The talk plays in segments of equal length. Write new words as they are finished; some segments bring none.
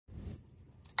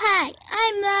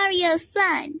I'm Mario's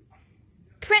son,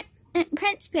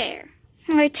 Prince Pear.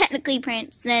 Or technically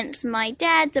Prince, since my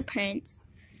dad's a prince,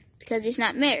 because he's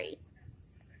not married.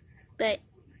 But,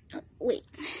 wait.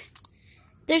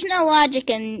 There's no logic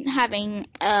in having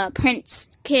a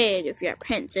prince kid if your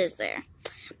prince is there.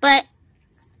 But,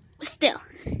 still.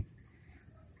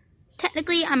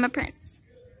 Technically, I'm a prince.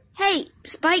 Hey,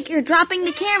 Spike, you're dropping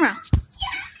the camera.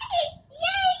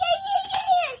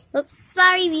 Oops,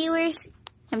 sorry viewers.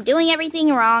 I'm doing everything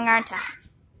wrong, aren't I?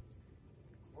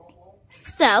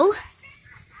 So,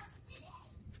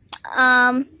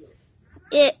 have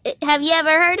you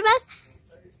ever heard of us?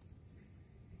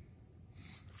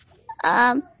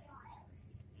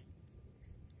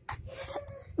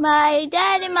 My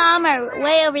dad and mom are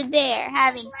way over there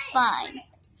having fun.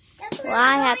 Well,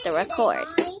 I have to record.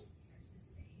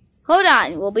 Hold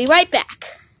on, we'll be right back.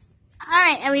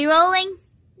 Alright, are we rolling?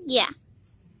 Yeah.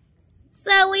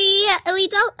 So we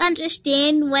don't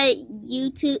understand what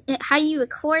how you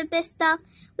record this stuff.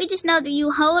 We just know that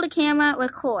you hold a camera,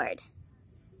 record.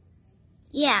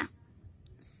 Yeah.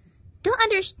 Don't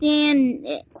understand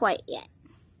it quite yet.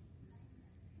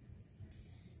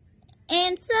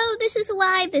 And so this is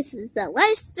why this is the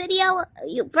worst video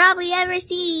you've probably ever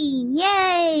seen.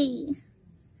 Yay!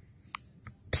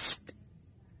 Psst.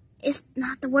 It's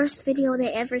not the worst video they've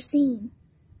ever seen.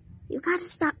 You gotta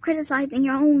stop criticizing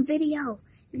your own video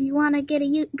if you want to get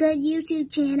a good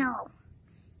YouTube channel.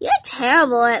 You're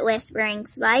terrible at whispering,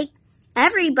 Spike.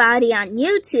 Everybody on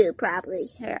YouTube probably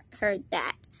heard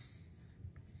that.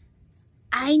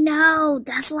 I know,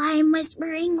 that's why I'm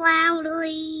whispering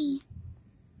loudly.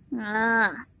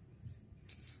 Well,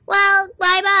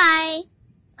 bye-bye.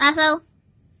 Also,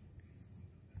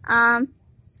 I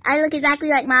look exactly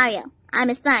like Mario. I'm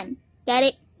his son. Get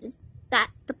it? Is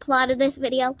that the plot of this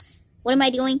video? What am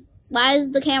I doing? Why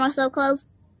is the camera so close?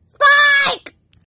 Spike!